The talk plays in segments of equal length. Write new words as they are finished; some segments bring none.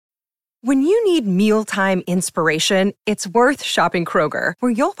When you need mealtime inspiration, it's worth shopping Kroger,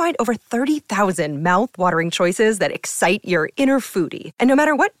 where you'll find over 30,000 mouth-watering choices that excite your inner foodie. And no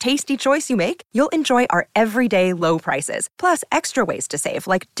matter what tasty choice you make, you'll enjoy our everyday low prices, plus extra ways to save,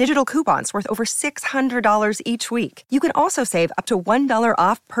 like digital coupons worth over $600 each week. You can also save up to $1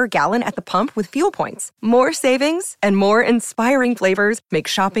 off per gallon at the pump with fuel points. More savings and more inspiring flavors make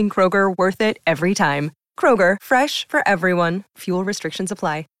shopping Kroger worth it every time. Kroger, fresh for everyone. Fuel restrictions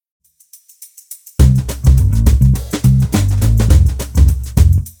apply.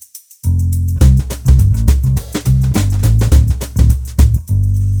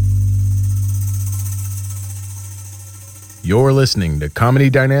 You're listening to Comedy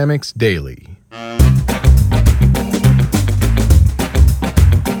Dynamics Daily.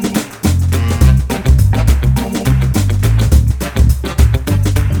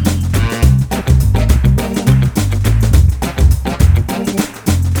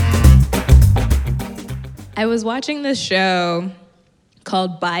 I was watching this show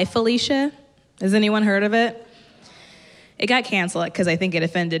called Bye Felicia. Has anyone heard of it? It got canceled because I think it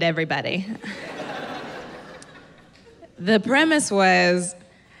offended everybody. The premise was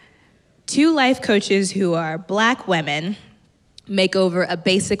 2 life coaches who are black women make over a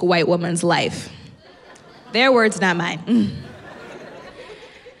basic white woman's life. Their words, not mine.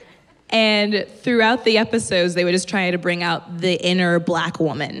 And throughout the episodes, they were just trying to bring out the inner black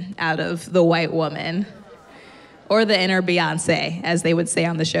woman out of the white woman. Or the inner Beyonce, as they would say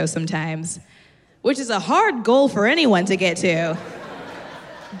on the show sometimes. Which is a hard goal for anyone to get to.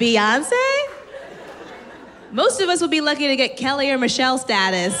 Beyonce? Most of us would be lucky to get Kelly or Michelle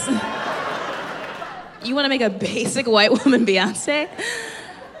status. You want to make a basic white woman Beyonce?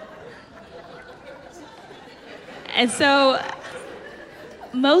 And so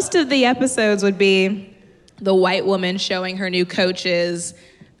most of the episodes would be the white woman showing her new coaches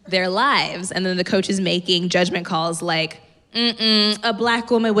their lives, and then the coaches making judgment calls like, a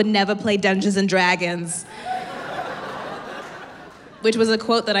black woman would never play Dungeons and Dragons. Which was a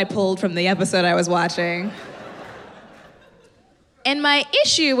quote that I pulled from the episode I was watching. And my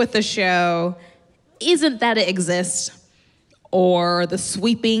issue with the show isn't that it exists or the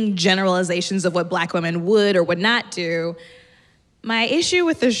sweeping generalizations of what black women would or would not do. My issue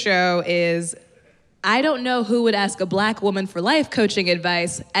with the show is I don't know who would ask a black woman for life coaching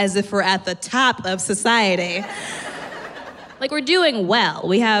advice as if we're at the top of society. Like, we're doing well.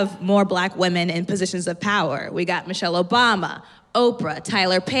 We have more black women in positions of power. We got Michelle Obama, Oprah,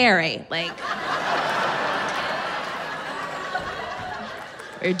 Tyler Perry. Like,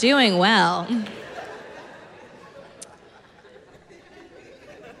 we're doing well.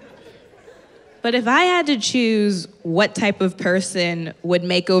 But if I had to choose what type of person would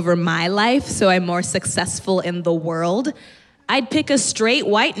make over my life so I'm more successful in the world, I'd pick a straight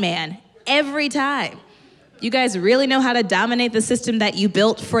white man every time. You guys really know how to dominate the system that you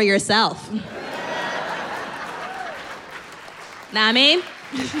built for yourself. Know what I mean?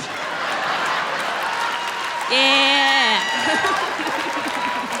 Yeah.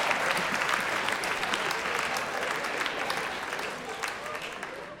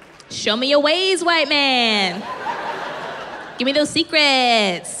 Show me your ways, white man. Give me those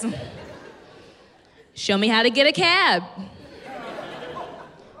secrets. Show me how to get a cab.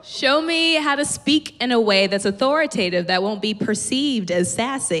 Show me how to speak in a way that's authoritative that won't be perceived as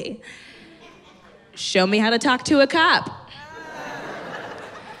sassy. Show me how to talk to a cop.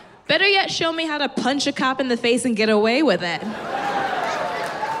 Better yet, show me how to punch a cop in the face and get away with it.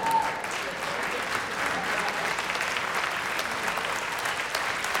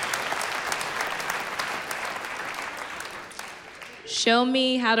 Show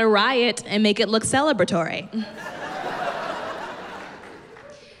me how to riot and make it look celebratory.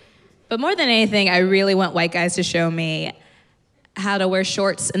 But more than anything, I really want white guys to show me how to wear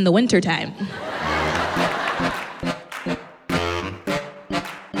shorts in the wintertime.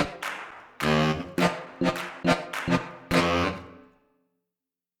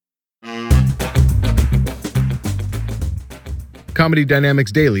 Comedy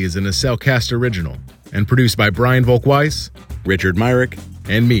Dynamics Daily is an Accelcast original and produced by Brian Volkweiss, Richard Myrick,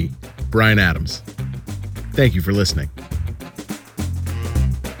 and me, Brian Adams. Thank you for listening.